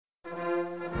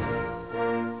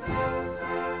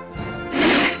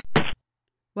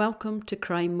Welcome to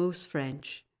Crime Most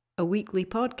French, a weekly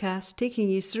podcast taking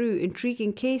you through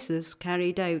intriguing cases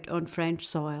carried out on French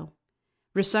soil.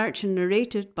 Researched and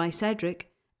narrated by Cedric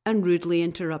and rudely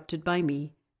interrupted by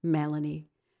me, Melanie.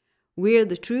 We're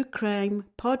the true crime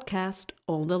podcast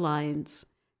All the Lions.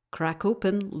 Crack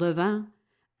open le vin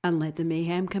and let the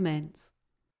mayhem commence.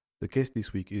 The case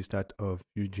this week is that of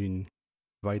Eugene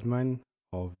Weidmann,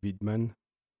 or Weidmann.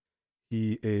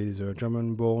 He is a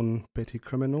German-born petty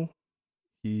criminal.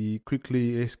 He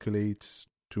quickly escalates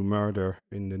to murder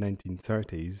in the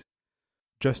 1930s,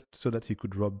 just so that he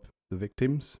could rob the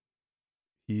victims.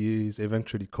 He is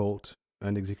eventually caught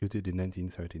and executed in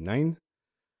 1939.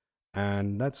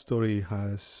 And that story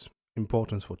has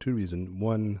importance for two reasons.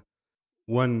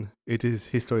 One, it is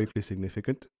historically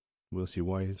significant. We'll see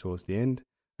why towards the end.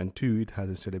 And two, it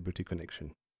has a celebrity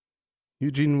connection.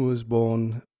 Eugene was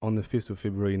born on the 5th of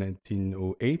February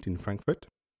 1908 in Frankfurt.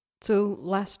 So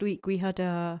last week we had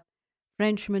a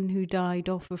Frenchman who died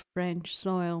off of French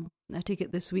soil. I take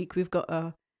it this week we've got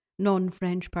a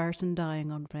non-French person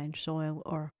dying on French soil,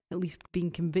 or at least being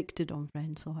convicted on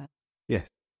French soil. Yes,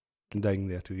 dying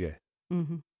there too, yes.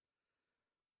 Mm-hmm.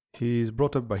 He's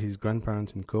brought up by his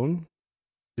grandparents in Cologne.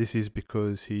 This is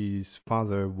because his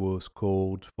father was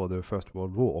called for the First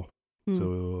World War.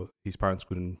 So his parents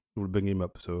would bring him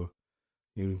up, so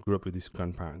he grew up with his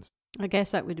grandparents. I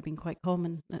guess that would have been quite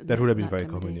common. That would have been very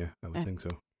common, yeah, I would think so.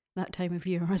 That time of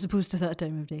year as opposed to that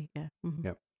time of day, yeah. Mm-hmm.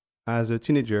 Yeah. As a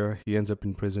teenager, he ends up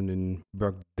in prison in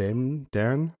Bergdern,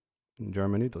 in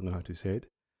Germany, don't know how to say it,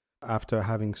 after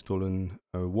having stolen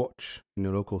a watch in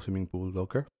a local swimming pool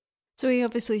locker. So he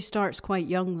obviously starts quite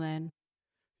young then.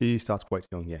 He starts quite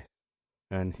young, yes.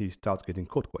 And he starts getting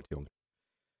caught quite young.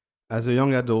 As a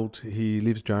young adult, he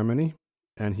leaves Germany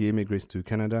and he immigrates to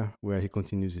Canada, where he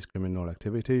continues his criminal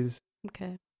activities.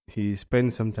 Okay. He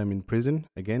spends some time in prison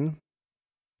again,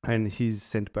 and he's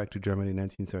sent back to Germany in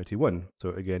 1931. So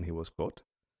again, he was caught.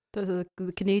 So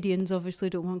the Canadians obviously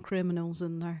don't want criminals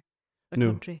in their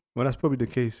country. Well, that's probably the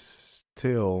case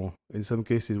still. In some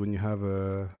cases, when you have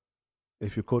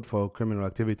if you're caught for criminal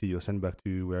activity, you're sent back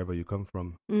to wherever you come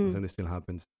from. And it still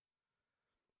happens.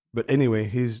 But anyway,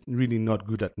 he's really not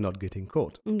good at not getting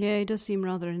caught. Yeah, he does seem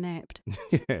rather inept.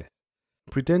 Yes.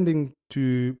 Pretending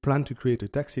to plan to create a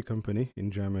taxi company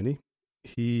in Germany,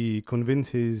 he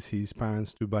convinces his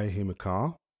parents to buy him a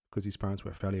car, because his parents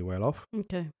were fairly well off.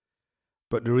 Okay.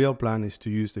 But the real plan is to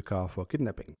use the car for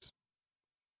kidnappings.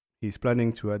 He's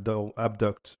planning to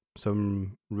abduct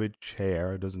some rich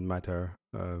heir, doesn't matter,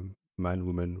 man,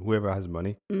 woman, whoever has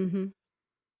money. Mm-hmm.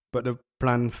 But the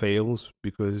plan fails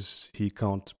because he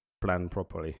can't plan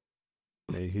properly.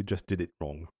 He just did it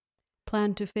wrong.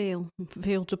 Plan to fail.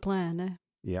 Fail to plan, eh?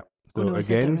 Yeah. So no, I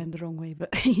said that around the wrong way,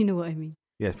 but you know what I mean.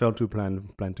 Yeah, fail to plan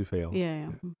to fail. Yeah.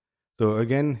 So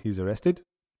again, he's arrested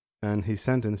and he's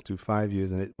sentenced to 5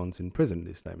 years and 8 months in prison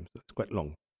this time. So it's quite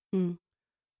long. Mm.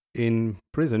 In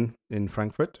prison in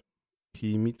Frankfurt,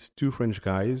 he meets two French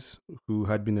guys who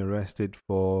had been arrested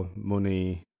for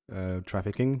money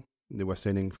trafficking. They were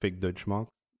selling fake Dutch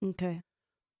marks. Okay.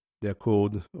 They're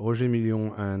called Roger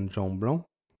Million and Jean Blanc,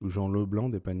 or Jean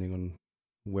Leblanc, depending on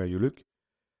where you look.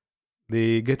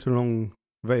 They get along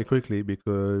very quickly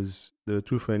because the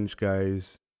two French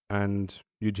guys and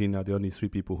Eugene are the only three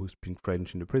people who speak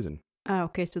French in the prison. Ah,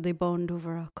 okay, so they bond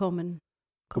over a common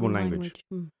language.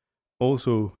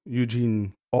 Also,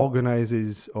 Eugene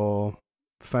organizes or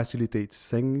facilitates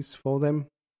things for them,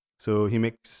 so he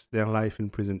makes their life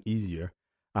in prison easier.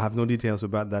 I have no details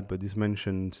about that, but it's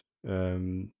mentioned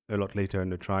a lot later in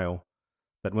the trial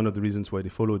that one of the reasons why they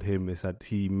followed him is that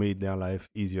he made their life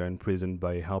easier in prison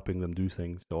by helping them do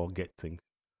things or get things.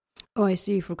 Oh, I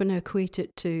see. If we're going to equate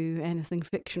it to anything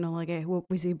fictional, I guess, what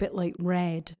was he, a bit like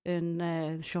Red in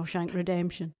Shawshank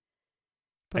Redemption?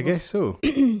 I guess so.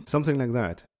 Something like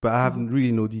that. But I have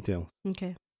really no details.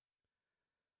 Okay.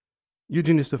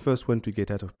 Eugene is the first one to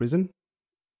get out of prison,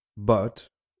 but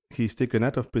he's taken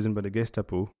out of prison by the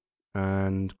Gestapo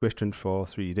and questioned for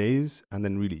 3 days and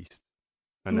then released.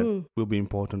 And that will be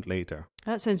important later.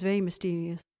 That sounds very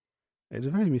mysterious. It's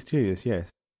very mysterious, yes.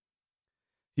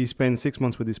 He spent 6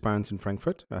 months with his parents in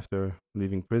Frankfurt after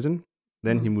leaving prison.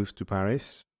 Then he moves to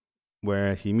Paris,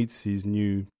 where he meets his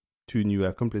two new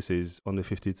accomplices on the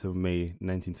 15th of May,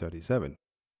 1937.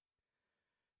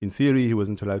 In theory, he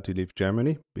wasn't allowed to leave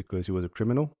Germany because he was a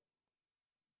criminal.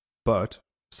 But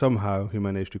somehow he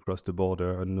managed to cross the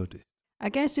border unnoticed. I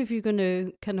guess if you're going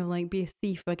to kind of like be a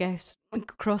thief, I guess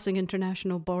crossing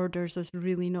international borders is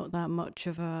really not that much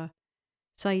of a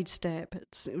sidestep.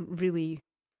 It's really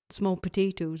small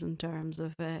potatoes in terms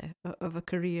of a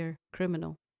career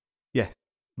criminal. Yes,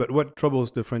 But what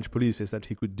troubles the French police is that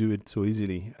he could do it so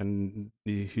easily, and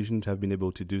he shouldn't have been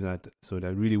able to do that. So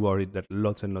they're really worried that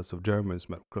lots and lots of Germans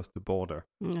might cross the border.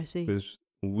 I see. Because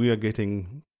we are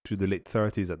getting to the late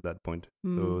 30s at that point.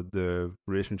 So the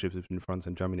relationships between France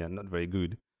and Germany are not very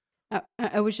good.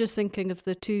 I was just thinking of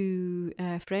the two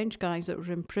French guys that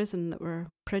were in prison that were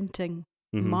printing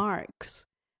marks.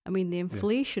 I mean, the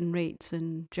inflation rates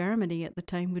in Germany at the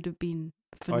time would have been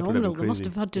phenomenal. They must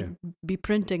have had to be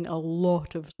printing a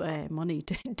lot of money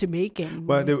to make it.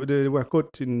 Well, they were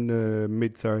caught in the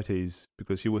mid-30s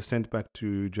because he was sent back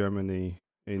to Germany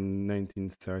in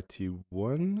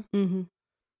 1931.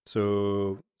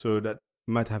 So that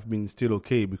might have been still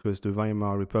okay because the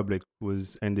Weimar Republic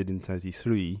was ended in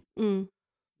 1933.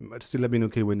 But still have been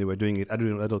okay when they were doing it. I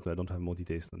don't have more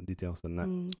details than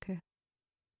that. Okay.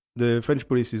 The French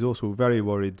police is also very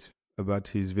worried about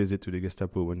his visit to the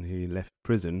Gestapo when he left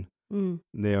prison.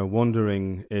 They are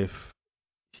wondering if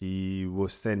he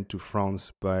was sent to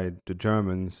France by the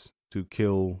Germans to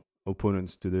kill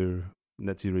opponents to the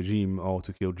Nazi regime or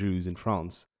to kill Jews in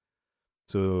France.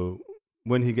 So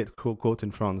when he gets caught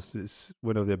in France, it's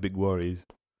one of their big worries.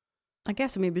 I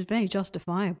guess, it was very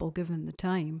justifiable given the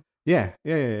time. Yeah,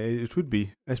 it would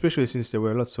be, especially since there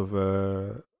were lots of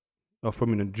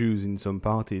prominent Jews in some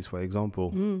parties, for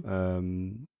example,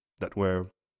 that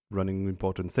were running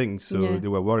important things. So they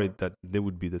were worried that they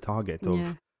would be the target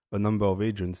of a number of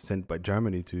agents sent by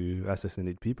Germany to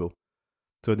assassinate people.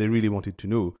 So they really wanted to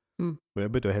know. We're a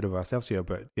bit ahead of ourselves here,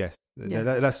 but yes,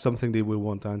 that's something they will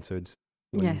want answered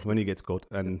when he gets caught.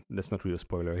 And that's not really a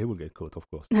spoiler. He will get caught, of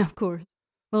course. Of course.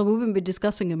 Well, we wouldn't be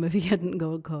discussing him if he hadn't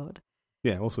got caught.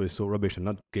 Yeah, also it's so rubbish and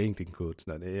not getting caught.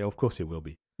 That of course he will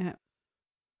be. Yeah.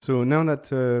 So now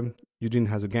that Eugene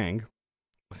has a gang,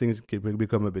 things will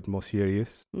become a bit more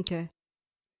serious. Okay.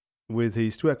 With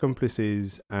his two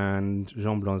accomplices and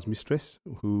Jean Blanc's mistress,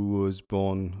 who was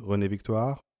born Renée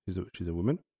Victoire, she's a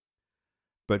woman,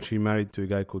 but she married to a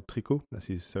guy called Tricot, that's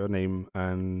his surname,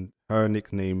 and her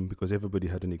nickname, because everybody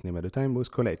had a nickname at the time, was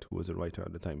Colette, who was a writer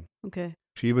at the time. Okay.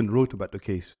 She even wrote about the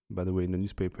case, by the way, in the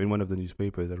newspaper, in one of the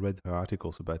newspapers. I read her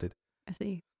articles about it. I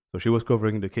see. So she was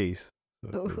covering the case.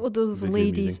 Those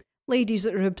ladies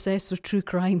that are obsessed with true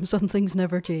crime, some things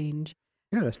never change.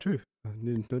 Yeah, that's true. I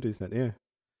didn't notice that, yeah.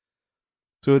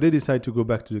 So they decide to go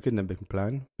back to the kidnapping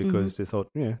plan because they thought,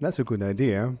 that's a good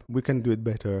idea. We can do it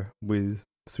better with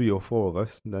 3 or 4 of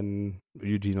us than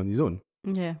Eugene on his own.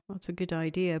 Yeah, that's a good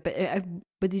idea. But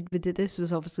this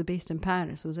was obviously based in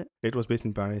Paris, was it? It was based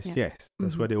in Paris, yes.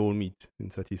 That's where they all meet in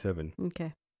 1937.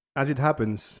 Okay. As it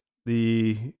happens,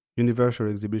 the Universal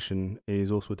Exhibition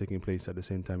is also taking place at the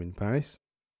same time in Paris.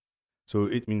 So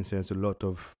it means there's a lot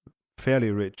of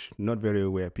fairly rich, not very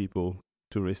aware people,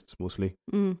 tourists mostly,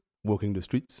 walking the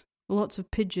streets. Lots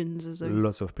of pigeons,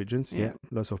 Lots of pigeons,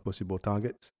 lots of possible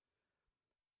targets.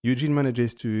 Eugene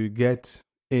manages to get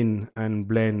in and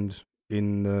blend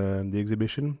in the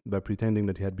exhibition by pretending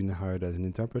that he had been hired as an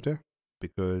interpreter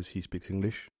because he speaks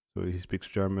English. So he speaks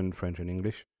German, French, and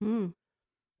English.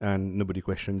 And nobody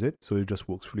questions it. So he just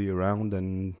walks freely around.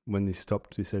 And when he's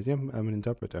stopped, he says, I'm an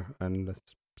interpreter. And that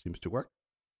seems to work.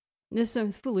 This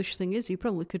foolish thing is, he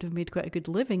probably could have made quite a good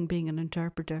living being an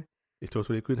interpreter. He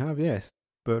totally could have, yes.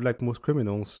 But like most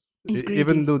criminals,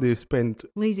 even though they spend...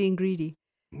 Lazy and greedy.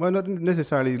 Well, not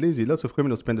necessarily lazy. Lots of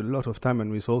criminals spend a lot of time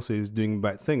and resources doing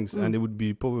bad things, and they would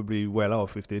be probably well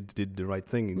off if they did the right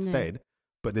thing instead,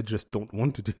 but they just don't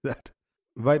want to do that.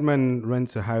 Weidmann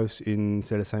rents a house in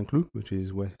Celle-Saint-Cloud, which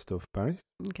is west of Paris,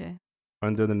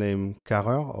 under the name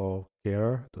Carreur or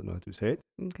Carer, don't know how to say it.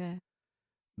 Okay.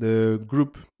 The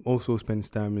group also spends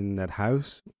time in that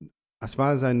house. As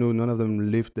far as I know, none of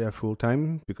them lived there full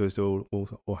time because they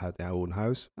all had their own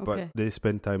house, but they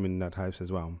spent time in that house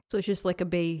as well. So it's just like a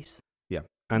base. Yeah,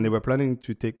 and they were planning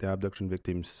to take the abduction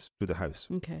victims to the house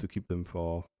to keep them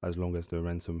for as long as the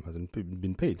ransom hasn't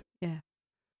been paid. Yeah.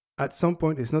 At some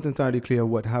point, it's not entirely clear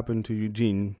what happened to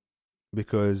Eugene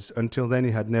because until then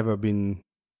he had never been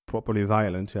properly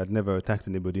violent. He had never attacked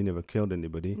anybody, never killed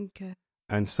anybody. Okay.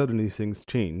 And suddenly things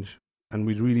change, and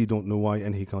we really don't know why,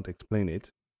 and he can't explain it.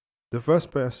 The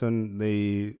first person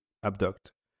they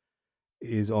abduct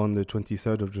is on the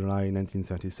 23rd of July,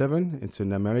 1937. It's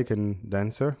an American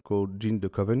dancer called Jean de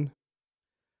Coven.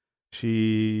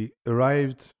 She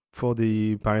arrived for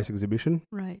the Paris exhibition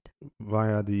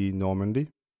via the Normandy.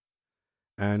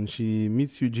 And she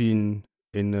meets Eugene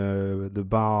in the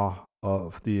bar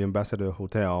of the Ambassador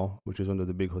Hotel, which is one of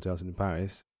the big hotels in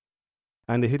Paris.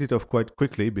 And they hit it off quite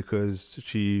quickly because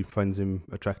she finds him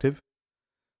attractive.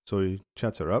 So he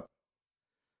chats her up.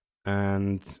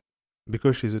 And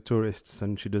because she's a tourist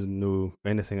and she doesn't know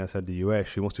anything outside the US,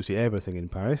 she wants to see everything in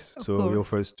Paris. Of so course. he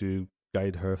offers to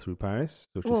guide her through Paris.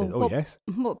 So she Well, says, "Oh yes."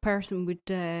 What person would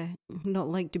not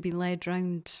like to be led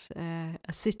round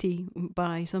a city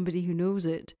by somebody who knows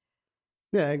it?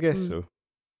 Yeah, I guess so.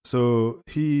 So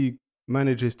he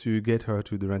manages to get her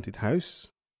to the rented house.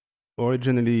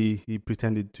 Originally, he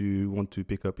pretended to want to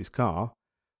pick up his car,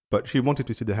 but she wanted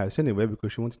to see the house anyway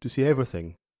because she wanted to see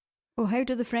everything. Oh, how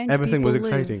do the French Everything people was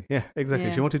live? exciting. Yeah, exactly.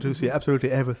 Yeah. She wanted to see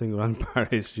absolutely everything around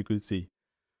Paris she could see.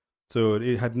 So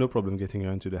it had no problem getting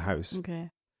her into the house. Okay.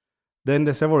 Then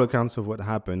there's several accounts of what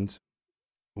happened.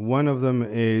 One of them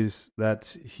is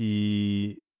that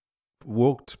he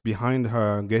walked behind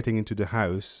her getting into the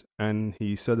house and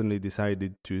he suddenly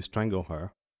decided to strangle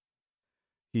her.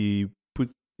 He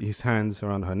put his hands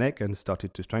around her neck and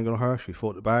started to strangle her. She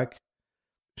fought back.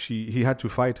 He had to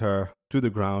fight her to the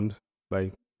ground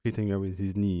by hitting her with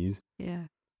his knees. Yeah.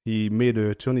 He made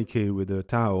a tourniquet with a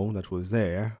towel that was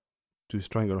there to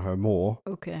strangle her more.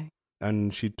 Okay.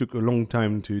 And she took a long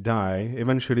time to die.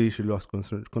 Eventually, she lost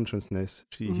consciousness.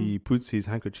 He puts his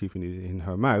handkerchief in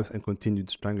her mouth and continued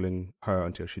strangling her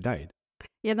until she died.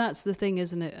 Yeah, that's the thing,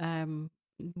 isn't it?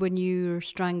 When you're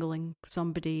strangling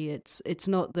somebody, it's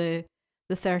not the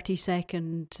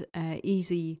 30-second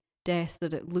easy death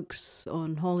that it looks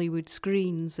on Hollywood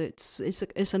screens. It's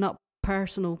an up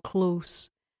personal, close,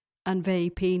 and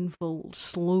very painful,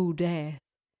 slow death.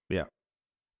 Yeah.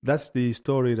 That's the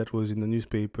story that was in the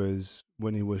newspapers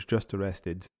when he was just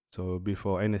arrested. So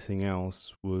before anything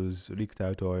else was leaked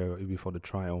out or before the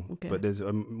trial. Okay. But there's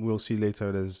we'll see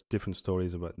later. There's different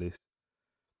stories about this.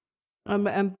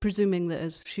 I'm presuming that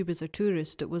as she was a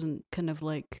tourist, it wasn't kind of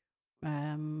like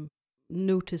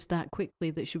noticed that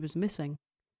quickly that she was missing.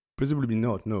 Presumably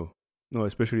not. No,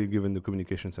 especially given the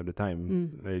communications at the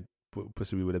time. It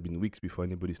possibly would have been weeks before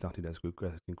anybody started asking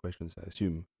questions, I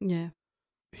assume. Yeah.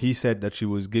 He said that she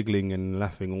was giggling and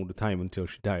laughing all the time until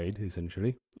she died,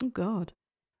 essentially. Oh, God.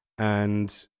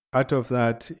 And out of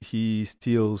that, he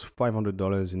steals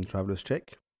 $500 in traveler's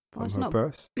check from her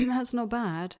purse. That's not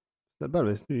bad. Not bad,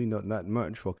 it's really not that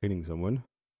much for killing someone.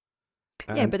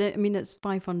 Yeah, but it's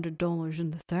 $500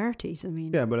 in the 30s. I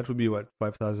mean, yeah, but that would be what,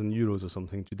 5,000 euros or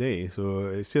something today. So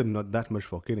it's still not that much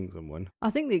for killing someone. I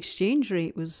think the exchange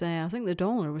rate was. I think the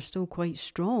dollar was still quite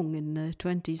strong in the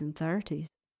 20s and 30s.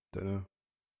 Don't know.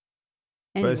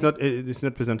 Anyway. But it's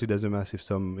not presented as a massive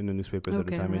sum in the newspapers at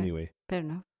the time, right. anyway. Fair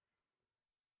enough.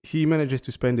 He manages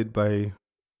to spend it by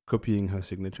copying her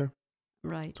signature.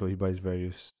 Right. So he buys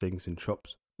various things in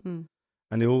shops. Mm.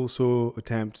 And he also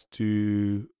attempts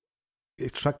to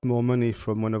extract more money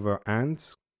from one of her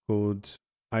aunts called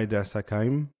Ida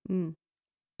Sakheim. Mm.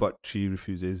 But she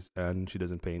refuses and she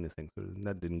doesn't pay anything. So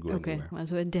that didn't go anywhere. Okay,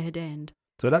 so a dead end.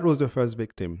 So that was the first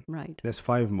victim. Right. There's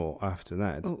 5 more after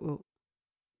that. Oh.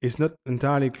 It's not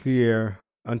entirely clear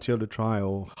until the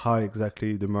trial how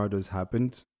exactly the murders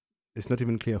happened. It's not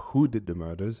even clear who did the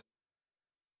murders.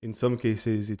 In some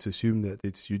cases, it's assumed that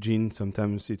it's Eugene.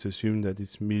 Sometimes it's assumed that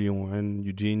it's Million and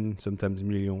Eugene. Sometimes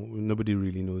Million. Nobody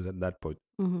really knows at that point.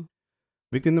 Mm-hmm.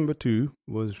 Victim number 2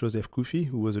 was Joseph Koufi,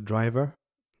 who was a driver,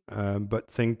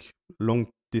 but think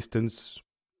long-distance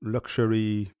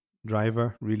luxury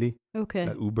driver, really. Okay.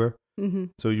 Like Uber. Mm-hmm.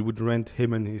 So you would rent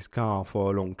him and his car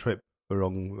for a long trip. I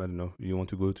don't know, you want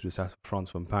to go to the south of France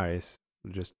from Paris,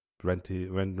 just rent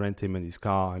him and his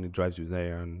car and it drives you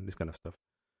there and this kind of stuff.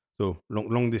 So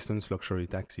long distance luxury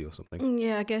taxi or something.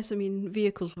 Yeah, I guess,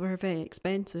 vehicles were very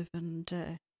expensive and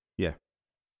yeah,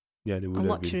 they would a have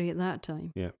luxury been. at that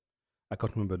time. Yeah, I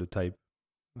can't remember the type.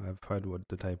 I've heard what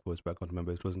the type was, but I can't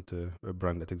remember. It wasn't a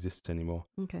brand that exists anymore.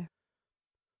 Okay.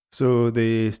 So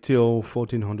they steal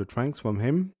 1,400 francs from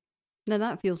him. Now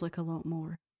that feels like a lot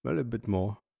more. Well, a bit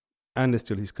more. And they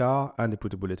steal his car and they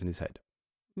put a bullet in his head.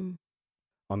 Mm.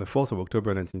 On the 4th of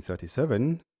October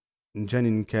 1937,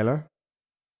 Janine Keller,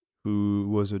 who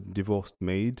was a divorced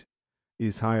maid,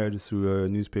 is hired through a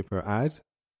newspaper ad,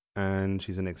 and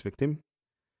she's an ex-victim.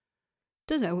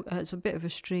 It's a bit of a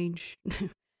strange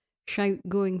shout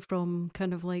going from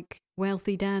kind of like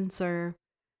wealthy dancer,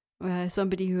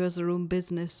 somebody who has their own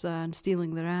business and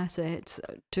stealing their assets,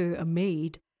 to a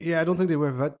maid. Yeah, I don't think they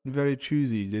were very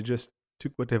choosy. They just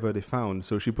took whatever they found.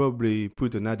 So she probably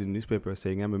put an ad in the newspaper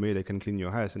saying, "I'm a maid, I can clean your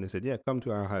house." And they said, "Yeah, come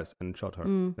to our house," and shot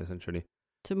her, essentially.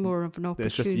 To more of an opportune...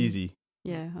 It's just easy.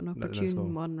 Yeah, an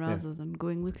opportune one rather than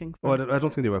going looking for... Well, I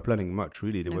don't think they were planning much,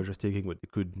 really. They were just taking what they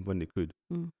could when they could.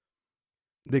 Mm.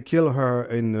 They kill her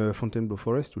in Fontainebleau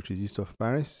Forest, which is east of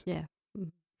Paris. Yeah.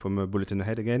 From a bullet in the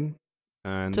head again.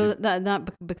 And so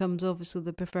that becomes obviously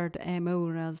the preferred MO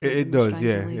rather than it does,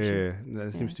 yeah. strangulation.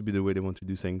 That seems to be the way they want to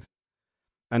do things.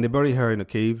 And they bury her in a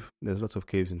cave. There's lots of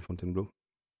caves in Fontainebleau.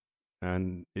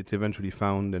 And it's eventually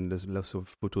found, and there's lots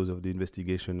of photos of the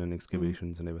investigation and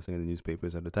excavations and everything in the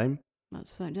newspapers at the time.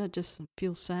 That just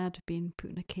feels sad being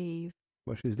put in a cave.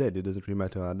 Well, she's dead. It doesn't really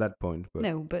matter at that point. But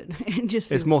no, but it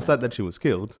just it's more sad that she was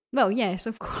killed. Well, yes,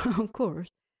 of course.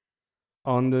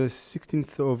 On the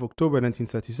 16th of October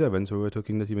 1937, so we're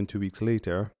talking not even 2 weeks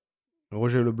later,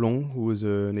 Roger Leblanc, who was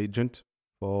an agent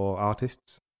for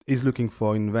artists, is looking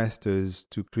for investors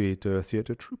to create a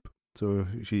theatre troupe. So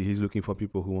he's looking for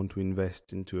people who want to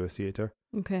invest into a theatre.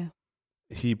 Okay.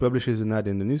 He publishes an ad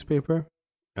in the newspaper,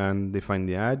 and they find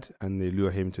the ad, and they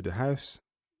lure him to the house,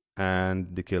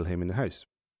 and they kill him in the house.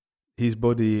 His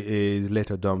body is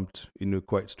later dumped in a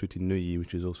quiet street in Neuilly,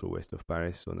 which is also west of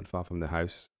Paris, so not far from the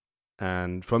house.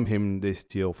 And from him, they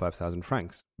steal 5,000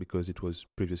 francs, because it was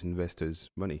previous investors'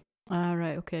 money. Ah,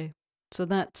 right, okay. So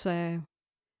that's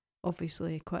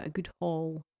obviously quite a good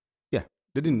haul. Yeah.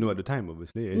 They didn't know at the time,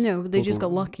 obviously. No, they just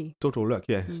got lucky. Total luck,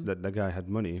 yes, that the guy had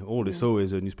money. All they saw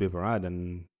is a newspaper ad,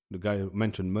 and the guy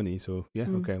mentioned money, so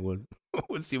okay, we'll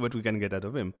see what we can get out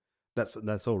of him.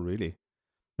 That's all, really.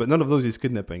 But none of those is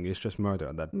kidnapping, it's just murder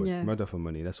at that point. Yeah. Murder for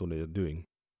money, that's all they're doing.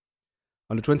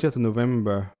 On the 20th of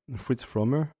November, Fritz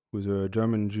Frommer, who's a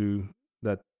German Jew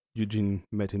that Eugene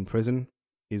met in prison,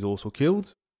 is also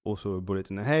killed, also a bullet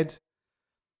in the head,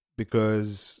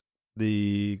 because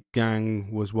the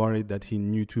gang was worried that he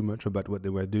knew too much about what they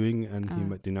were doing and he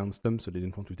might denounce them, so they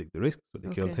didn't want to take the risk, so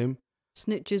they killed him.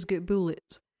 Snitches get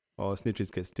bullets. Or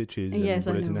snitches get stitches and yes,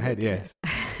 bullets in the head, yes.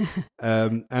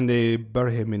 And they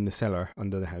bury him in the cellar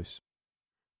under the house.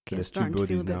 Okay, there's two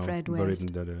bodies now buried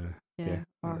under the...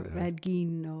 or under the Ed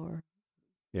Gein, or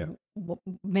yeah.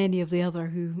 Many of the other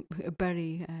who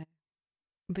bury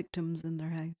victims in their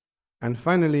house. And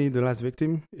finally, the last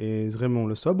victim is Raymond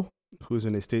Le Sobre, who's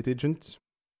an estate agent,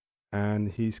 and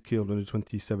he's killed on the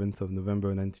 27th of November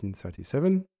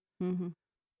 1937. Mm-hmm.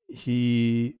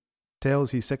 He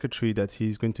tells his secretary that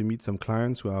he's going to meet some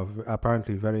clients who are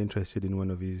apparently very interested in one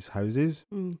of his houses,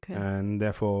 and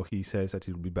therefore he says that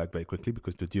he'll be back very quickly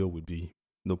because the deal would be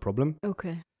no problem.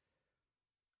 Okay.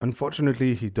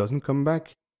 Unfortunately, he doesn't come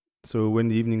back, so when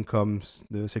the evening comes,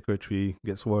 the secretary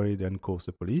gets worried and calls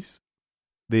the police.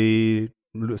 They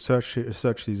search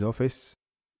his office,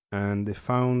 and they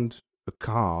found a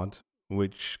card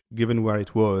which, given where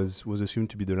it was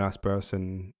assumed to be the last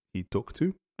person he talked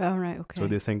to. Oh, right, okay. So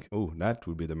they think, that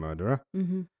would be the murderer.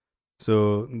 Mm-hmm.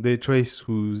 So they trace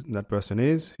who that person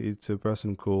is. It's a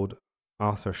person called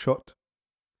Arthur Schott.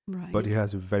 Right. But he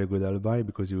has a very good alibi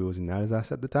because he was in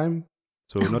Alsace at the time.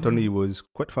 So not only was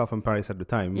quite far from Paris at the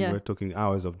time, we're talking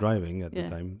hours of driving at the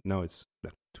time. Now it's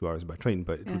 2 hours by train,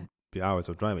 but it would be hours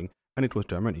of driving. And it was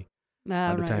Germany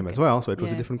at the time as well, so it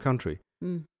was a different country.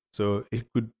 Mm. So it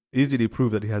could easily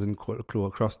prove that he hasn't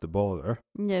crossed the border.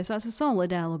 Yes, that's a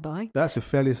solid alibi. That's a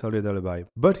fairly solid alibi.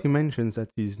 But he mentions that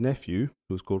his nephew,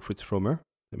 who's called Fritz Frommer,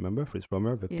 remember Fritz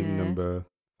Frommer, victim number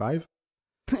 5?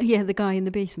 Yeah, the guy in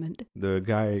the basement. The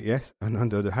guy, yes, and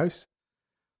under the house,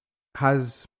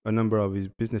 has a number of his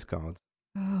business cards.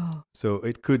 Oh. So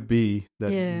it could be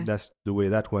that that's the way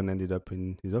that one ended up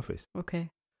in his office. Okay.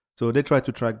 So they try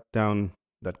to track down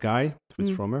that guy, Fritz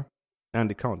Frommer, and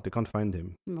they can't find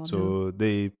him. Oh, so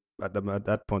they, at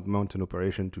that point, mount an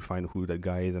operation to find who that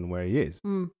guy is and where he is.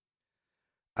 Mm.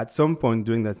 At some point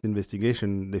during that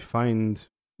investigation, they find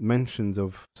mentions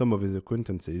of some of his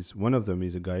acquaintances. One of them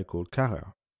is a guy called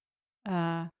Carrer.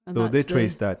 So they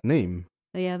trace that name.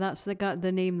 Yeah, that's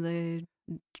the name the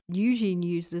Eugene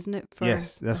used, isn't it?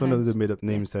 Yes, that's one of the made-up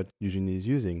names that Eugene is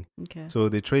using. Okay. So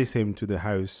they trace him to the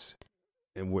house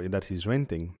that he's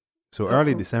renting. So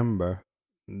early December,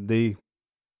 they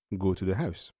go to the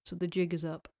house. So the jig is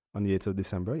up. On the 8th of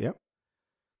December, yeah.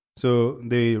 So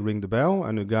they ring the bell,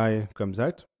 and a guy comes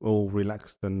out, all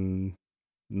relaxed and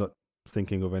not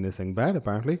thinking of anything bad,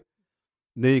 apparently.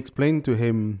 They explain to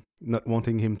him, not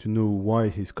wanting him to know why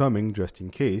he's coming, just in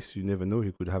case. You never know,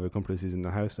 he could have accomplices in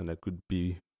the house, and that could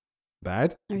be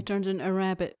bad. Or he turns into a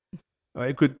rabbit.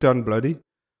 It could turn bloody.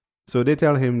 So they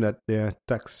tell him that they're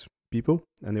tax people,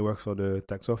 and they work for the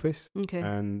tax office. Okay.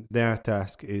 And their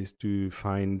task is to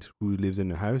find who lives in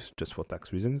the house, just for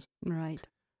tax reasons. Right.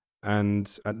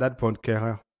 And at that point,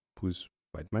 Kera, who's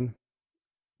Weidmann,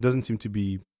 doesn't seem to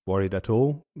be worried at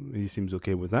all. He seems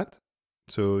okay with that.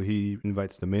 So he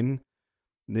invites them in.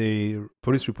 The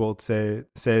police report says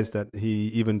that he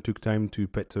even took time to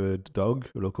pet a dog,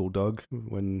 a local dog,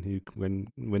 when he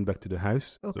went back to the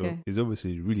house. Okay. So he's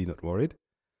obviously really not worried.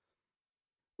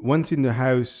 Once in the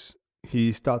house,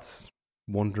 he starts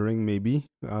wondering, maybe,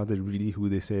 are they really who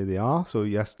they say they are? So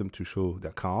he asks them to show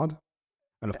their card.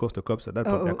 And of course, the cops at that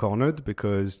point, they're cornered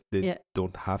because they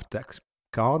don't have tax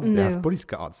cards. No. They have police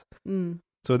cards. Mm.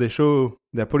 So they show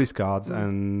their police cards,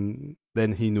 and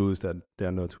then he knows that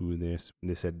they're not who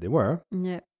they said they were.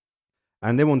 Yeah.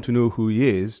 And they want to know who he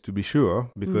is, to be sure,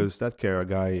 because that Kara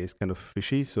guy is kind of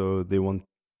fishy. So they want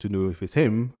to know if it's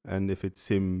him, and if it's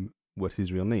him, what's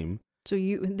his real name. So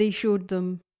they showed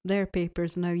them their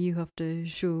papers. Now you have to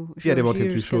show. Yeah, they want him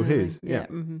to show his. Yeah.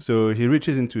 Mm-hmm. So he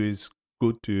reaches into his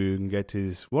coat to get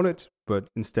his wallet, but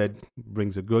instead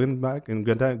brings a gun back and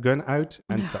gun out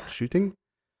and starts shooting.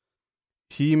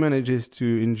 He manages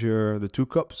to injure the two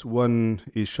cops. One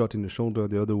is shot in the shoulder.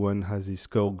 The other one has his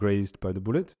skull grazed by the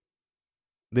bullet.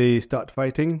 They start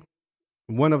fighting.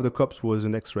 One of the cops was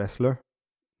an ex-wrestler,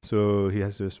 so he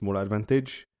has a small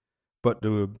advantage. But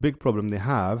the big problem they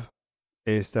have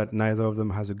is that neither of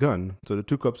them has a gun. So the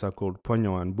two cops are called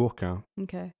Poignant and Bourquin,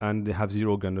 and they have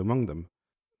zero gun among them.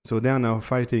 So they are now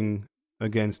fighting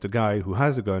against a guy who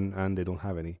has a gun, and they don't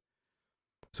have any.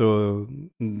 So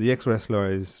the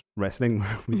ex-wrestler is wrestling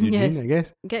with Eugene, I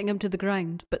guess. Getting him to the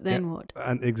ground, but then what?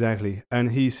 And exactly.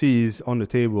 And he sees on the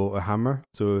table a hammer.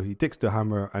 So he takes the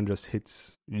hammer and just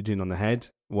hits Eugene on the head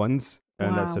once,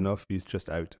 and that's enough. He's just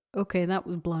out. Okay, that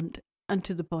was blunt and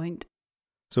to the point.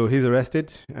 So he's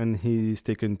arrested, and he's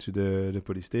taken to the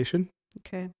police station.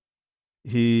 Okay.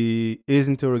 He is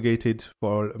interrogated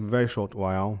for a very short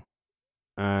while,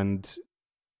 and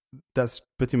that's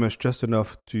pretty much just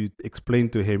enough to explain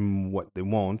to him what they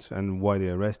want and why they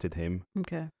arrested him.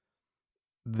 Okay.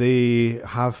 They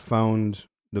have found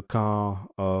the car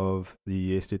of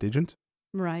the estate agent.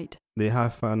 Right. They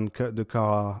have found the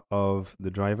car of the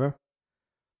driver.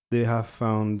 They have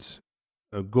found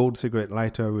a gold cigarette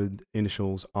lighter with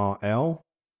initials RL,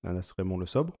 and that's Raymond Le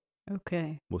Sobre.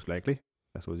 Okay. Most likely.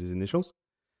 That was his initials.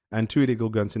 And 2 illegal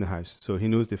guns in the house. So he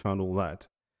knows they found all that.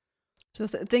 So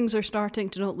things are starting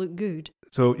to not look good.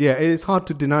 So yeah, it's hard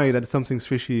to deny that something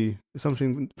fishy is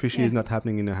not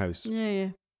happening in the house. Yeah.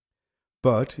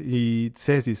 But he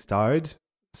says he's tired,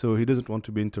 so he doesn't want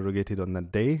to be interrogated on that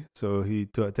day. So he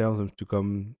tells them to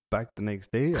come back the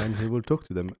next day, and he will talk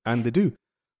to them. And they do,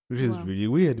 which is really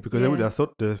weird, because I would have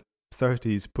thought the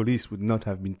 30s police would not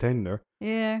have been tender.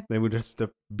 Yeah. They would just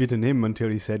have beaten him until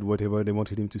he said whatever they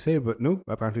wanted him to say. But no,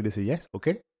 apparently they say yes,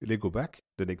 okay. They go back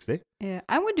the next day. Yeah,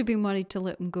 I would have been worried to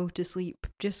let him go to sleep,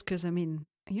 just because, I mean,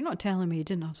 you're not telling me he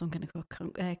didn't have some kind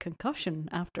of concussion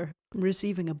after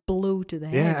receiving a blow to the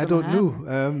head. Yeah, I don't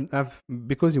know.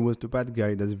 Because he was the bad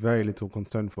guy, there's very little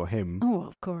concern for him. Oh,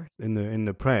 of course. In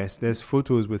the press, there's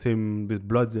photos with him with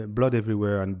blood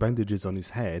everywhere and bandages on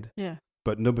his head. Yeah.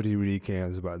 But nobody really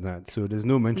cares about that, so there's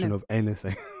no mention of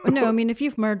anything. No, I mean, if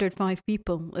you've murdered 5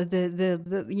 people,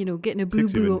 the getting a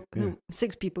boo-boo...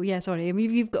 6 people, sorry. I mean,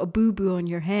 if you've got a boo-boo on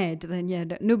your head,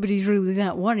 then nobody's really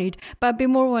that worried. But I'd be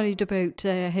more worried about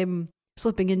him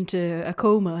slipping into a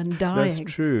coma and dying.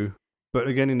 That's true. But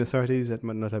again, in the 30s, that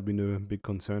might not have been a big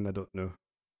concern. I don't know.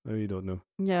 I really don't know.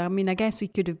 Yeah, I mean, I guess he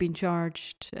could have been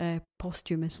charged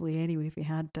posthumously anyway if he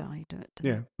had died.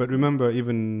 Yeah, but remember,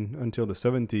 even until the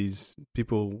 70s,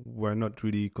 people were not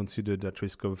really considered at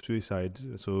risk of suicide,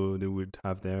 so they would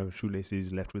have their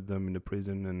shoelaces left with them in the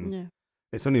prison, and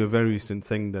it's only a very recent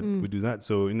thing that we do that.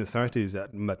 So in the 30s,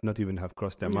 that might not even have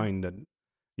crossed their mind that,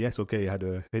 yes, okay, he had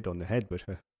a hit on the head, but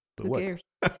who what? cares?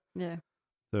 Yeah.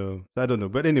 So I don't know.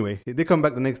 But anyway, they come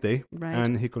back the next day, right.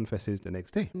 And he confesses the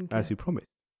next day, as he promised.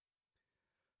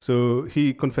 So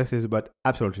he confesses about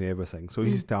absolutely everything. So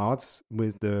he starts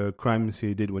with the crimes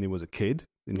he did when he was a kid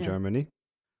in Germany.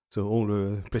 So all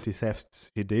the petty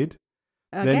thefts he did.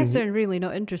 I guess they're really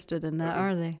not interested in that,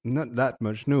 are they? Not that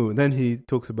much, no. Then he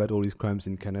talks about all his crimes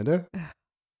in Canada.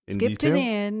 In Skip detail. to the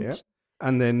end. Yeah.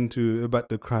 And then about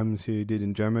the crimes he did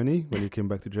in Germany when he came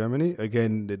back to Germany.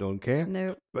 Again, they don't care.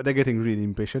 No. But they're getting really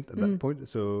impatient at that point.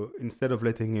 So instead of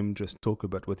letting him just talk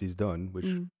about what he's done, which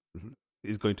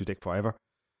is going to take forever,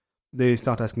 they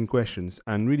start asking questions,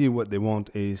 and really what they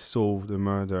want is solve the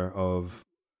murder of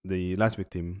the last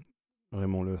victim,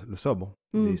 Raymond Le Sobre,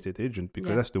 the estate agent,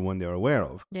 because that's the one they're aware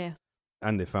of. Yes.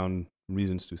 And they found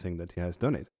reasons to think that he has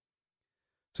done it.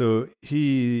 So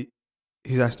he's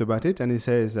asked about it, and he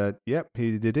says that,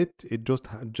 he did it. It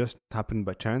just happened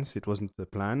by chance. It wasn't the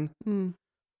plan.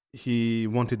 He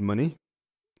wanted money,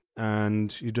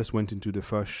 and he just went into the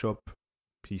first shop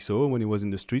he saw when he was in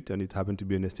the street, and it happened to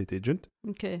be an estate agent.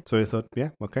 Okay. So he thought,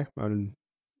 okay,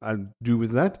 I'll do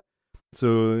with that.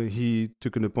 So he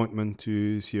took an appointment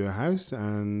to see her house,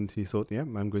 and he thought,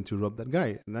 I'm going to rob that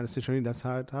guy. And essentially, that's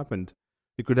how it happened.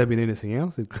 It could have been anything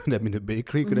else. It could have been a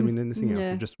bakery. It could have been anything else.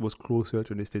 It just was closer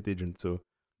to an estate agent. So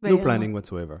no planning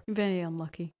whatsoever. Very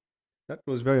unlucky. That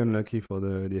was very unlucky for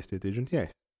the estate agent,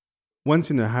 yes.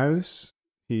 Once in the house,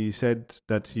 he said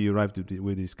that he arrived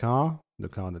with his car, the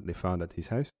car that they found at his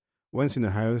house. Once in the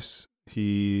house,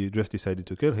 he just decided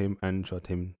to kill him and shot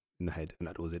him in the head, and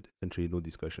that was it. Essentially, no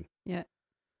discussion. Yeah.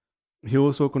 He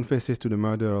also confesses to the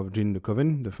murder of Jean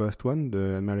DeCoven, the first one,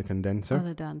 the American dancer. Oh,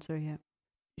 the dancer, yeah.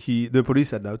 The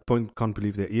police at that point can't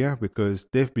believe their ear because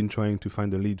they've been trying to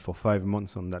find a lead for 5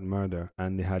 months on that murder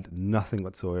and they had nothing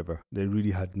whatsoever. They really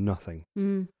had nothing.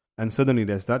 Mm. And suddenly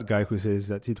there's that guy who says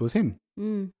that it was him.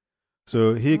 Mm.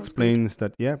 So he That's explains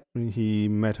that, he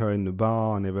met her in the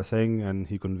bar and everything and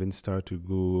he convinced her to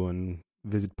go and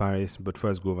visit Paris, but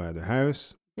first go via the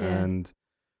house. Yeah. And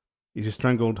he just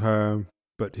strangled her,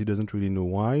 but he doesn't really know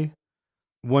why.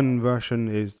 One version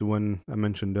is the one I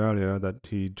mentioned earlier, that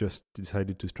he just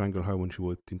decided to strangle her when she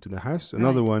walked into the house.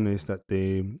 Another one is that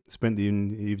they spent the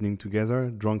evening together,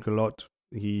 drunk a lot.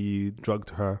 He drugged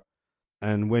her.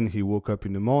 And when he woke up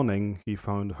in the morning, he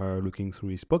found her looking through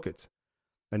his pockets.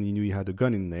 And he knew he had a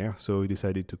gun in there, so he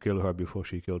decided to kill her before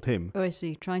she killed him. Oh, I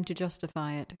see. Trying to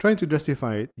justify it. Trying to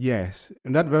justify it, yes.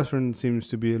 And that version seems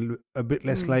to be a bit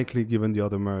less likely given the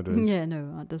other murders. Yeah,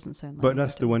 no, that doesn't sound like But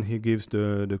that's the one he gives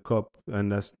the cop, and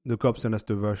that's the cops, and that's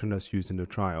the version that's used in the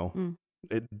trial. Mm.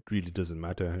 It really doesn't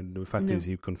matter. The fact is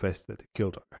he confessed that he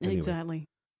killed her. Anyway. Exactly.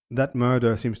 That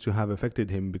murder seems to have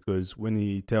affected him because when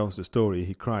he tells the story,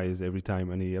 he cries every time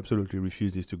and he absolutely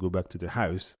refuses to go back to the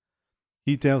house.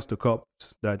 He tells the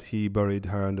cops that he buried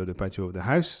her under the patio of the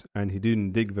house and he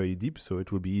didn't dig very deep, so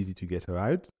it would be easy to get her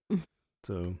out.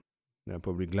 So they're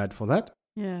probably glad for that.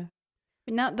 Yeah.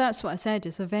 And that's what I said.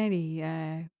 It's a very,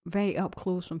 very up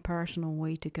close and personal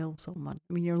way to kill someone.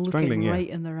 I mean, you're looking right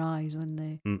in their eyes when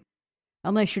they...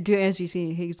 Unless you're doing, as you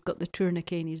say, he's got the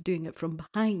tourniquet and he's doing it from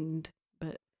behind.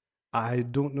 But I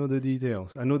don't know the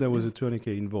details. I know there was a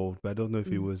tourniquet involved, but I don't know if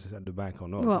he was at the back or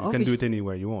not. Well, you can do it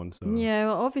anywhere you want. So. Yeah,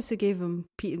 well, obviously gave him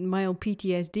mild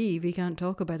PTSD if he can't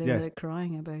talk about it without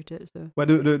crying about it. So. Well,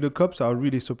 the cops are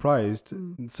really surprised.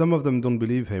 Some of them don't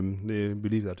believe him. They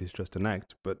believe that it's just an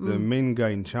act. But the main guy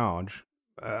in charge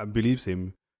believes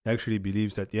him. He actually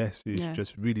believes that, yes, he's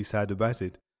just really sad about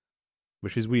it,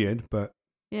 which is weird, but...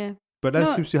 Yeah. But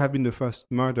that seems to have been the first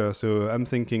murder, so I'm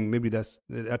thinking maybe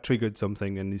that triggered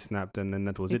something and he snapped and then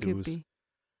that was it.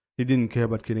 He didn't care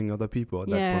about killing other people at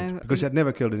that point because he had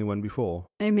never killed anyone before.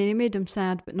 I mean, it made him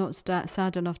sad, but not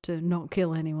sad enough to not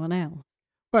kill anyone else.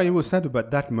 Well, he was sad about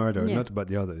that murder, not about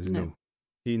the others, no.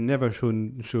 He never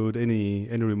showed any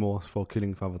remorse for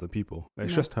killing 5 other people.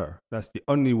 It's just her. That's the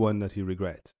only one that he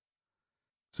regrets.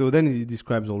 So then he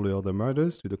describes all the other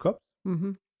murders to the cops.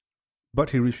 Mm-hmm.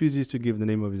 But he refuses to give the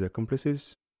name of his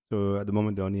accomplices. So at the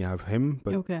moment they only have him,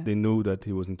 but they know that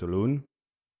he wasn't alone.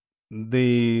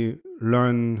 They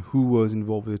learn who was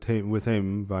involved with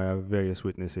him via various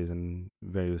witnesses and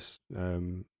various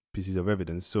pieces of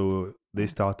evidence. So they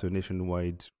start a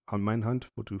nationwide manhunt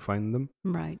to find them.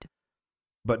 Right.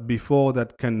 But before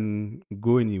that can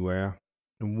go anywhere,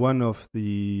 one of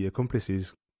the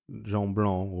accomplices, Jean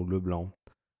Blanc or Leblanc,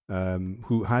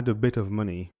 who had a bit of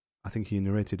money, I think he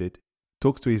narrated it,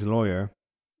 talks to his lawyer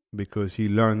because he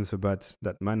learns about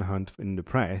that manhunt in the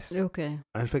press. Okay.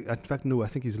 In fact, no, I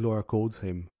think his lawyer calls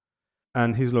him.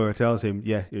 And his lawyer tells him,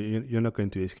 you're not going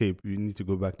to escape. You need to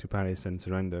go back to Paris and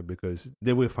surrender because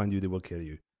they will find you, they will kill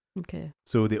you. Okay.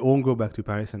 So they all go back to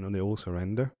Paris and they all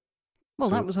surrender. Well,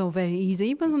 that was all very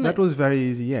easy, wasn't it? That was very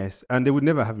easy, yes. And they would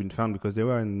never have been found because they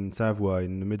were in Savoie,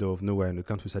 in the middle of nowhere, in the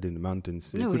countryside, in the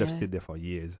mountains. They could have stayed there for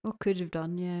years. Or could have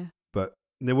done, yeah. But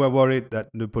they were worried that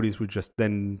the police would just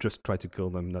try to kill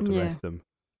them, not arrest them,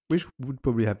 which would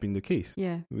probably have been the case.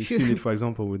 Yeah, we've seen it, for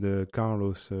example, with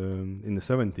Carlos in the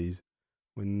 70s,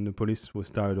 when the police was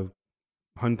tired of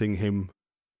hunting him.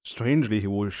 Strangely, he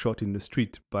was shot in the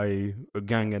street by a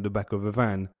gang at the back of a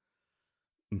van.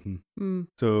 Mm-hmm.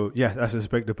 So, I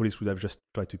suspect the police would have just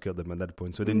tried to kill them at that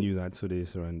point. So they knew that, so they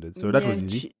surrendered. So that was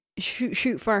easy.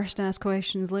 Shoot first, ask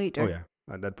questions later. Oh, yeah,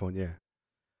 at that point, yeah.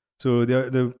 So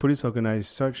the police organize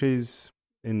searches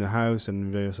in the house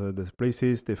and various other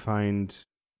places. They find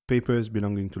papers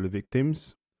belonging to the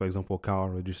victims, for example, car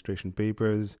registration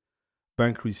papers,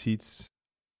 bank receipts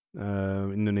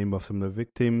in the name of some of the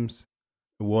victims,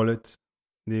 a wallet.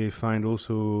 They find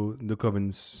also the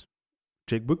Coven's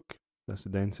checkbook, that's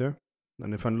the dancer,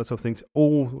 and they find lots of things,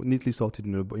 all neatly sorted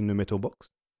in a metal box.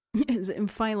 Is it in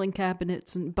filing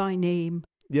cabinets and by name?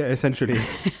 Yeah, essentially,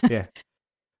 yeah.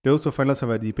 They also find lots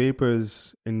of ID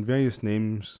papers in various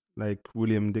names, like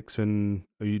William Dixon,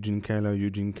 Eugene Keller,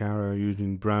 Eugene Carrer,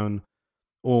 Eugene Brown,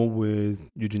 all with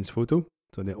Eugene's photo.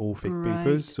 So they're all fake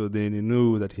papers. So they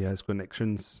know that he has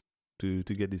connections to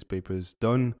get these papers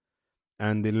done.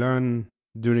 and they learn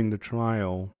during the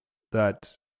trial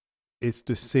that it's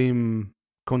the same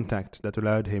contact that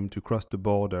allowed him to cross the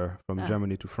border from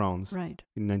Germany to France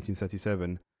in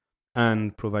 1937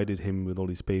 and provided him with all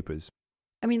his papers.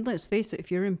 I mean, let's face it, if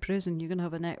you're in prison, you're going to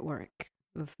have a network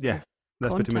of that's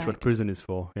contact. Pretty much what prison is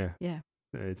for, Yeah.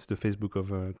 It's the Facebook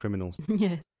of criminals.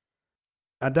 Yes.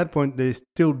 At that point, they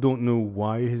still don't know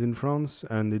why he's in France,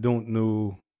 and they don't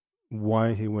know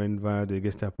why he went via the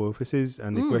Gestapo offices,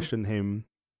 and they question him.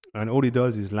 And all he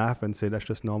does is laugh and say, that's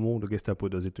just normal. The Gestapo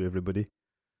does it to everybody.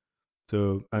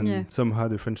 So, and somehow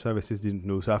the French services didn't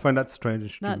know. So I find that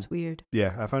strange. That's weird.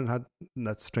 Yeah, I find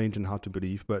that strange and hard to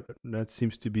believe, but that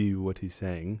seems to be what he's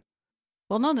saying.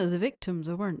 Well, none of the victims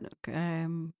weren't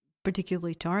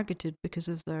particularly targeted because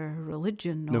of their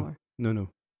religion or No.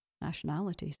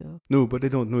 nationality. So no, but they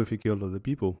don't know if he killed other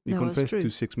people. He confessed to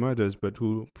 6 murders, but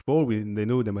for all they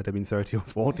know there might have been 30 or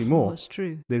 40 more. That's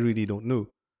true. They really don't know.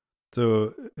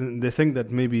 So they think that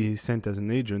maybe he's sent as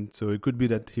an agent. So it could be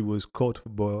that he was caught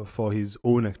for his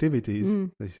own activities,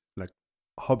 like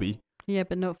hobby. Yeah,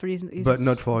 but not for his. But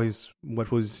not for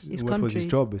what was his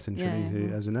job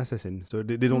essentially as an assassin. So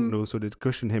they don't know. So they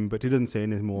question him, but he doesn't say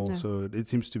anymore. No. So it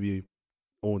seems to be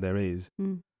all there is.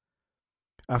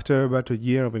 After about a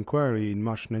year of inquiry in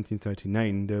March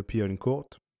 1939, they appear in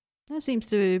court. That seems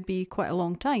to be quite a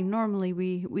long time. Normally,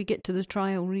 we get to the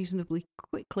trial reasonably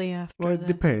quickly after. Well, it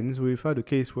depends. We've had a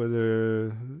case where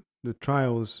the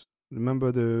trials.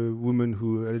 Remember the woman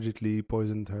who allegedly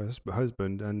poisoned her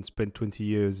husband and spent 20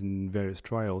 years in various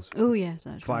trials? Oh, yes,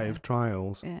 that's 5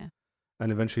 trials. Yeah.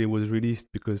 And eventually was released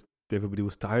because everybody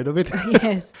was tired of it.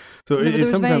 Yes. So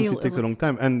sometimes it takes a long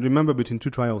time. And remember, between 2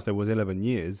 trials, there was 11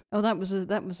 years. Oh, that was the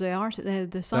cyanide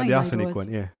the arsenic was.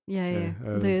 one, yeah. Yeah.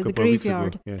 The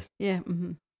graveyard. Yes. Yeah.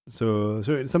 Mm-hmm. So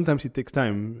sometimes it takes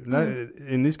time.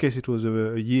 In this case, it was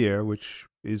a year, which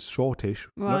is shortish.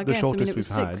 Well, not the shortest we've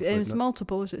had. It was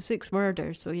multiple. It was 6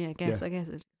 murders. So I guess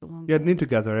it's a long time. Yeah, they need to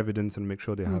gather evidence and make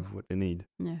sure they have what they need.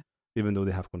 Yeah. Even though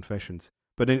they have confessions.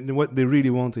 But then what they really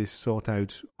want is sort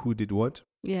out who did what.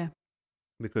 Yeah.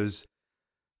 Because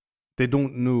they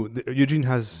don't know. Eugene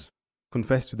has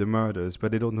confessed to the murders,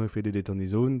 but they don't know if he did it on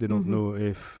his own. They don't know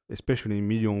if, especially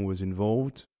Millon, was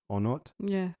involved or not.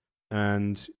 Yeah.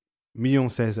 And Millon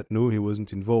says that no, he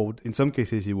wasn't involved. In some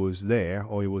cases, he was there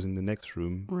or he was in the next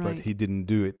room, but he didn't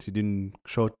do it. He didn't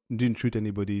shoot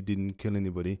anybody, didn't kill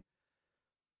anybody.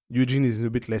 Eugene is a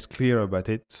bit less clear about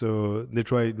it, so they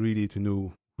tried really to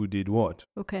know who did what.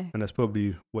 Okay. And that's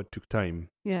probably what took time.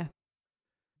 Yeah.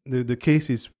 The case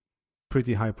is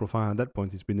pretty high profile at that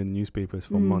point. It's been in the newspapers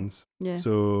for months. Yeah.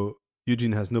 So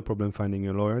Eugene has no problem finding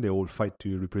a lawyer. They all fight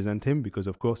to represent him because,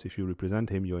 of course, if you represent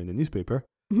him, you're in the newspaper.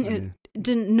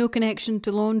 No connection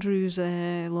to Landru's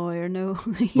lawyer, no.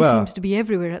 He seems to be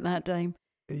everywhere at that time.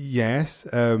 Yes.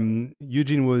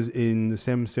 Eugene was in the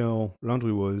same cell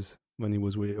Landru was when he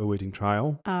was awaiting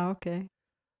trial. Ah, okay.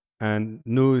 And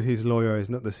no, his lawyer is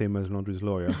not the same as Landru's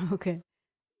lawyer. Okay.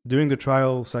 During the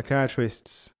trial,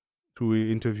 psychiatrists who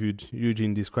interviewed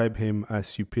Eugene described him as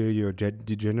superior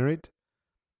degenerate,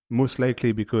 most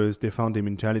likely because they found him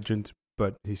intelligent,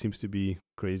 but he seems to be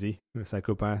crazy, a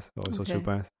psychopath or a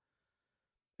sociopath.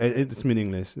 It's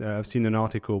meaningless. I've seen an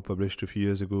article published a few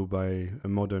years ago by a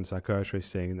modern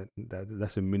psychiatrist saying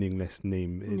that's a meaningless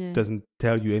name. It doesn't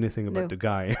tell you anything about the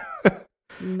guy.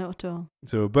 Not at all.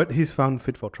 So, but he's found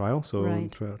fit for trial, so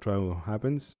trial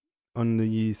happens. On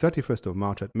the 31st of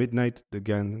March at midnight, the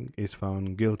gang is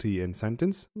found guilty and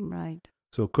sentenced. Right.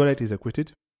 So Colette is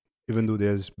acquitted, even though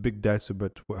there's big doubts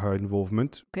about her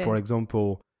involvement. Okay. For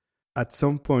example, at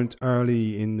some point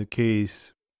early in the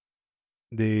case,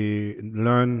 they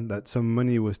learn that some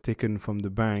money was taken from the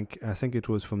bank. I think it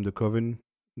was from the Coven.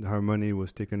 Her money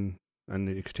was taken in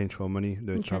exchange for money,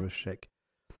 the travel check.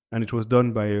 And it was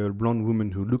done by a blonde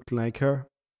woman who looked like her,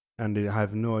 and they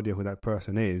have no idea who that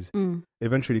person is.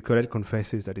 Eventually, Colette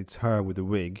confesses that it's her with the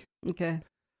wig. Okay.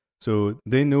 So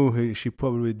they know she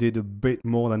probably did a bit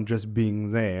more than just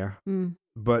being there,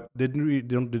 but they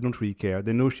don't really care.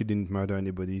 They know she didn't murder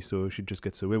anybody, so she just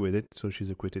gets away with it, so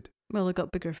she's acquitted. Well, they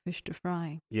got bigger fish to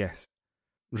fry. Yes.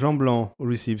 Jean Blanc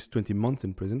receives 20 months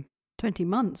in prison. 20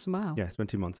 months? Wow. Yes,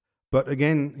 20 months. But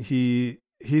again,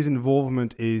 his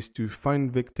involvement is to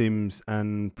find victims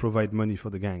and provide money for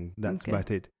the gang. That's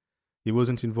about it. He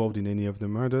wasn't involved in any of the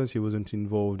murders. He wasn't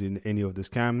involved in any of the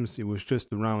scams. He was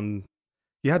just around.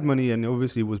 He had money and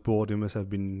obviously he was bored. He must have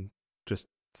been just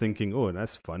thinking, oh,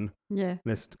 that's fun. Yeah.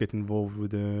 Let's get involved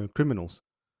with the criminals.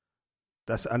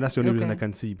 That's the only reason I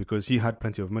can see, because he had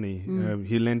plenty of money.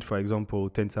 He lent, for example,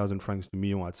 10,000 francs to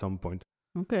Millon at some point.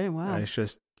 Okay, wow. It's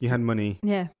just He had money.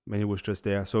 Yeah. And he was just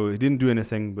there. So he didn't do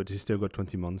anything, but he still got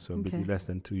 20 months, so a bit less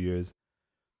than 2 years.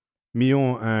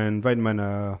 Millon and Weidmann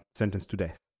are sentenced to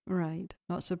death. Right.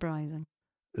 Not surprising.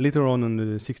 Later on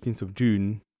the 16th of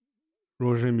June,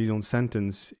 Roger Millon's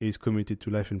sentence is commuted to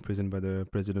life in prison by the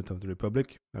President of the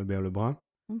Republic, Albert Lebrun.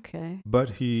 Okay. But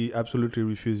he absolutely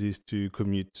refuses to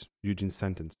commute Eugene's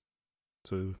sentence.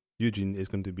 So Eugene is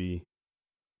going to be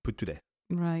put to death.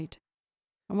 Right.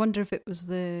 I wonder if it was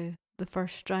the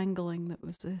first strangling that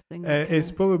was the thing.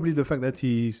 It's probably the fact that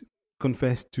he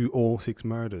confessed to all 6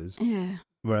 murders. Yeah.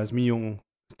 Whereas Millon,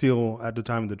 still at the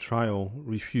time of the trial,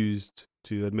 refused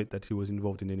to admit that he was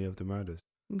involved in any of the murders.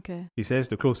 Okay. He says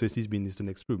the closest he's been is the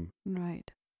next room.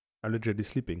 Right. Allegedly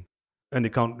sleeping. And they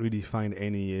can't really find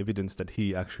any evidence that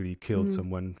he actually killed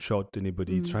someone, shot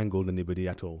anybody, strangled anybody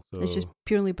at all. So it's just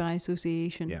purely by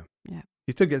association. Yeah. Yeah.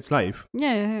 He still gets life.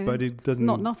 Yeah. But it doesn't...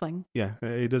 Not nothing. Yeah,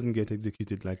 it doesn't get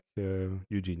executed like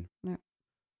Eugene. No.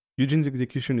 Eugene's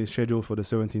execution is scheduled for the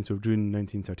 17th of June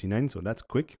 1939, so that's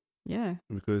quick. Yeah.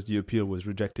 Because the appeal was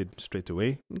rejected straight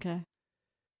away. Okay.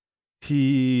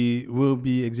 He will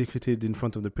be executed in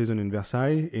front of the prison in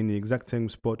Versailles, in the exact same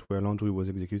spot where Landry was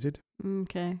executed.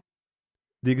 Okay.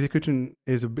 The execution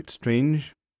is a bit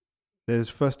strange. There's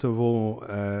first of all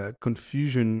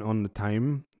confusion on the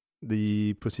time.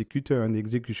 The prosecutor and the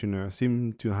executioner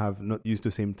seem to have not used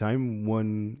the same time.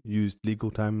 One used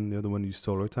legal time, the other one used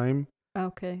solar time.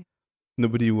 Okay.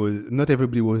 Not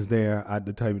everybody was there at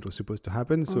the time it was supposed to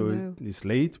happen, so no. it's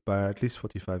late by at least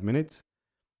 45 minutes,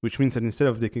 which means that instead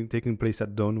of taking place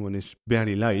at dawn when it's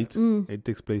barely light, it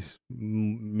takes place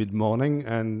mid-morning,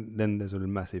 and then there's a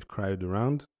massive crowd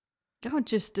around. Oh,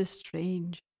 just as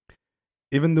strange.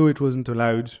 Even though it wasn't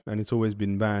allowed and it's always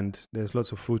been banned, there's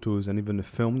lots of photos and even a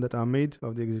film that are made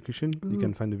of the execution. You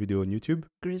can find the video on YouTube.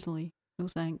 Grisly. No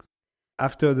thanks.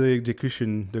 After the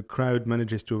execution, the crowd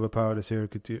manages to overpower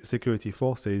the security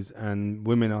forces, and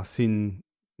women are seen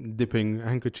dipping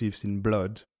handkerchiefs in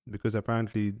blood because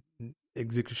apparently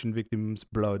execution victims'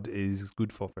 blood is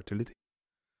good for fertility.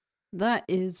 That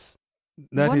is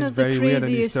one of very weird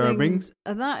and disturbing.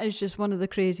 That is just one of the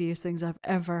craziest things I've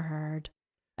ever heard.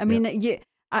 I mean,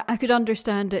 I could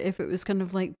understand it if it was kind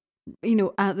of like,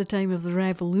 at the time of the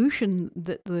revolution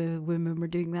that the women were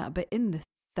doing that, but in the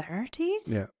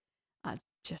 30s? That's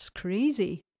just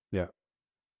crazy. Yeah.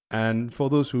 And for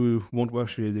those who won't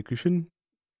watch the execution,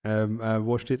 I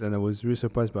watched it and I was really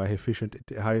surprised by how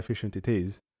efficient it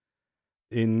is.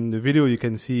 In the video, you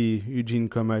can see Eugene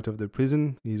come out of the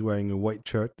prison. He's wearing a white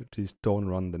shirt that is torn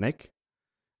around the neck.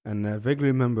 And I vaguely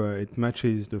remember it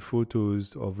matches the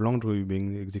photos of Landry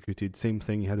being executed. Same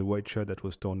thing, he had a white shirt that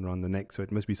was torn around the neck, so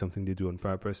it must be something they do on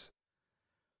purpose.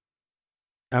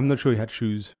 I'm not sure he had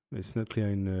shoes. It's not clear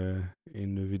in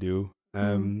the video.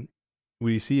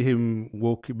 We see him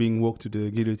being walked to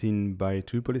the guillotine by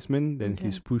 2 policemen. Then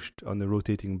he's pushed on the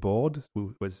rotating board.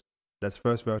 That's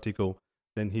first vertical.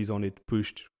 Then he's on it,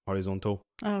 pushed horizontal.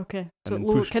 Oh, okay. So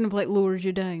it kind of like lowers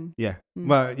you down. Yeah.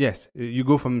 Well, yes. You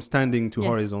go from standing to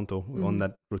horizontal on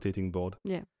that rotating board.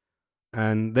 Yeah.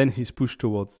 And then he's pushed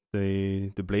towards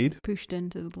the blade. Pushed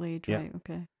into the blade, right,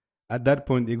 okay. At that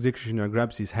point, the executioner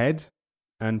grabs his head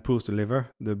and pulls the lever.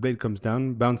 The blade comes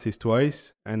down, bounces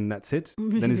twice, and that's it.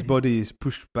 Then his body is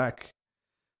pushed back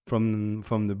from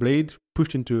the blade,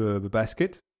 pushed into a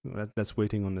basket that's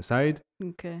waiting on the side.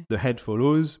 Okay. The head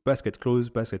follows, basket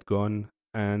closed, basket gone,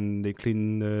 and they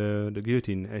clean the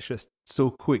guillotine. It's just so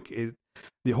quick.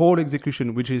 The whole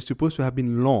execution, which is supposed to have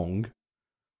been long,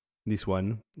 this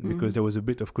one, because there was a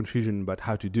bit of confusion about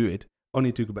how to do it,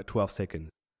 only took about 12 seconds.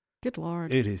 Good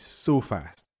Lord. It is so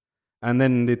fast. And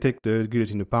then they take the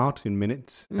guillotine apart in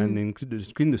minutes and then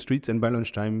clean the streets, and by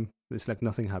lunchtime, it's like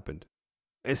nothing happened.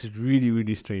 It's really,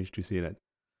 really strange to see that.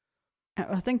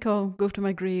 I think I'll go to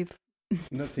my grave.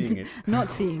 Not seeing it.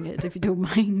 Not seeing it, if you don't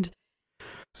mind.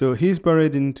 So he's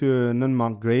buried into an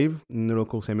unmarked grave in the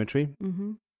local cemetery.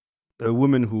 Mm-hmm. A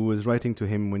woman who was writing to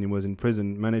him when he was in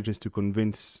prison manages to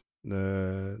convince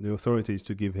the authorities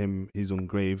to give him his own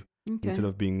grave instead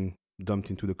of being dumped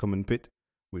into the common pit,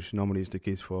 which normally is the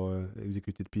case for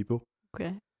executed people.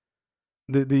 Okay.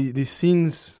 The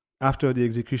scenes after the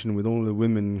execution with all the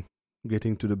women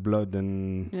getting to the blood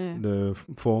and the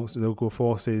local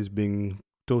forces being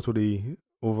totally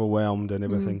overwhelmed and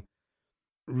everything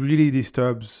really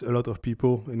disturbs a lot of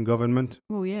people in government.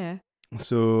 Oh, yeah.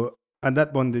 So at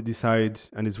that point they decide,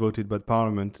 and it's voted by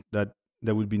Parliament, that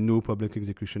there will be no public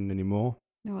execution anymore.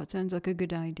 No, it sounds like a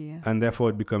good idea. And therefore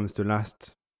it becomes the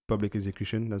last public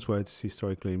execution. That's why it's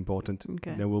historically important.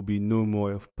 Okay. There will be no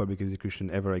more of public execution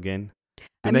ever again.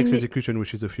 The next execution,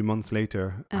 which is a few months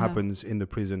later, happens in the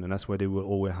prison, and that's where they will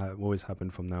always happen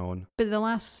from now on. But the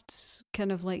last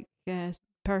kind of like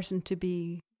person to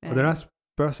be... the last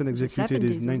person executed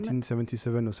is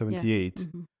 1977 or 78. Yeah.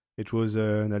 Mm-hmm. It was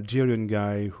an Algerian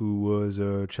guy who was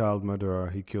a child murderer.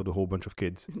 He killed a whole bunch of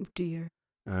kids. Oh dear.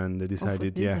 And they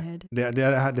decided,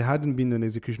 there hadn't been an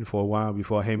execution for a while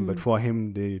before him, but for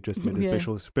him, they just made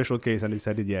a special case and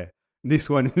decided, this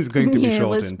one is going to be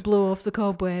shortened. Let's blow off the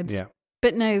cobwebs. Yeah.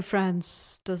 But now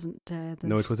France doesn't...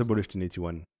 no, it was abolished in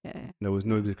 81. Yeah. There was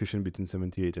no execution between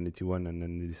 78 and 81, and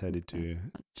then they decided to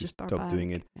stop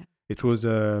doing it. Yeah. It was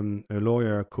a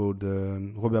lawyer called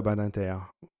Robert Badinter,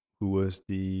 who was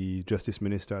the justice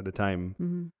minister at the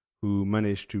time, who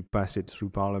managed to pass it through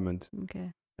Parliament.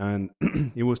 Okay. And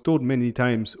he was told many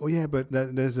times, but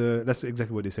that's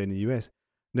exactly what they say in the US.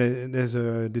 There's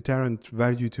a deterrent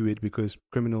value to it because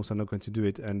criminals are not going to do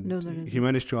it. And he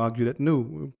managed to argue that,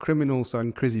 no, criminals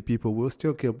and crazy people will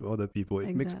still kill other people.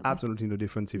 It makes absolutely no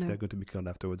difference if they're going to be killed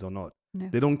afterwards or not. No.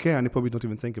 They don't care, and they probably don't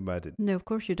even think about it. No, of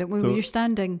course you don't. When you're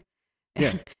standing...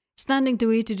 Yeah. Standing the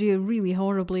way to do a really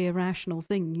horribly irrational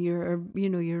thing, your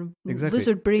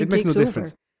lizard brain takes over. It makes no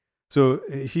difference. So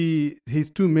his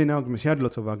two main arguments, he had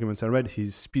lots of arguments. I read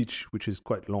his speech, which is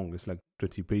quite long. It's like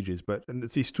 30 pages. But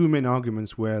his two main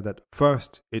arguments were that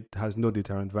first, it has no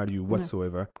deterrent value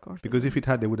whatsoever. Because if it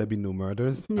had, there would have been no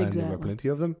murders. Exactly. And there were plenty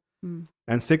of them.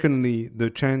 And secondly, the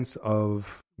chance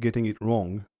of getting it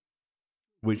wrong,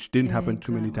 which didn't happen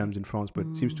too many times in France,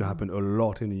 but seems to happen a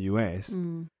lot in the US,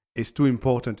 is too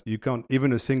important. You can't,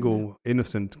 even a single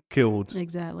innocent killed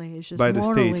it's just by the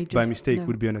state by mistake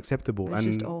would be unacceptable. It's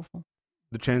just awful.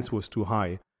 The chance was too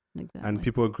high. Exactly. And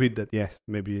people agreed that, yes,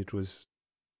 maybe it was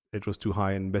too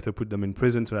high and better put them in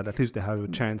prison so that at least they have a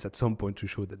chance at some point to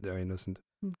show that they're innocent.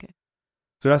 Okay.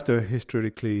 So that's the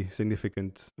historically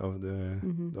significance of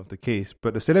the case.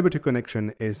 But the celebrity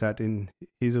connection is that in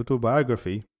his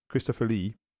autobiography, Christopher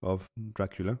Lee of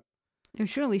Dracula,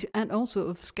 surely, and also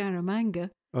of Scaramanga.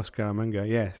 Oh, Scaramanga,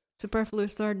 yes.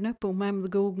 Superfluous third nipple, man with the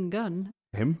golden gun.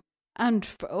 Him? And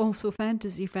also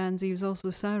fantasy fans, he was also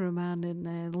Saruman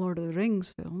in Lord of the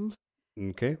Rings films.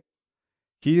 Okay.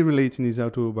 He relates in his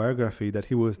autobiography that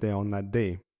he was there on that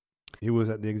day. He was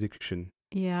at the execution.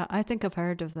 Yeah, I think I've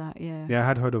heard of that, yeah. Yeah, I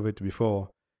had heard of it before.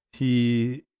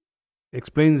 He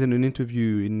explains in an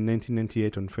interview in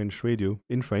 1998 on French radio,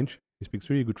 in French. He speaks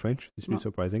really good French. It's really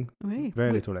surprising.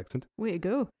 Very little accent. Way to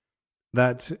go.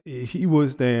 That he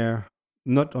was there,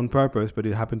 not on purpose, but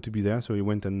he happened to be there, so he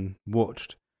went and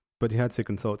watched. But he had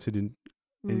second thoughts. He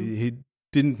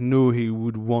didn't know he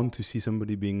would want to see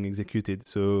somebody being executed.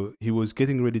 So he was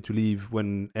getting ready to leave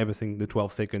when everything, the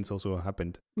 12 seconds also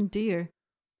happened. Dear.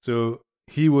 So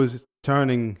he was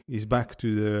turning his back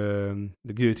to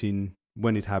the guillotine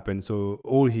when it happened. So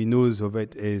all he knows of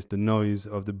it is the noise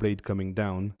of the blade coming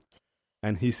down.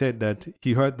 And he said that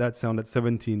he heard that sound at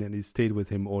 17 and it stayed with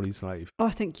him all his life. Oh, I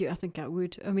think I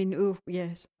would. I mean,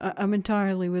 yes. I'm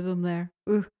entirely with him there.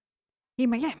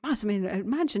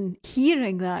 Imagine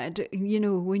hearing that,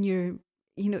 when you're,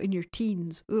 in your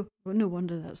teens. Oh, no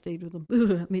wonder that stayed with him.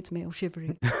 It makes me all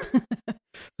shivery.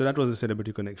 So that was a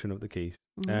celebrity connection of the case.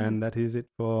 And that is it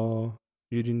for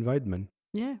Eugene Weidmann.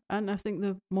 Yeah, and I think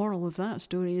the moral of that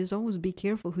story is always be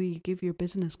careful who you give your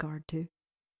business card to.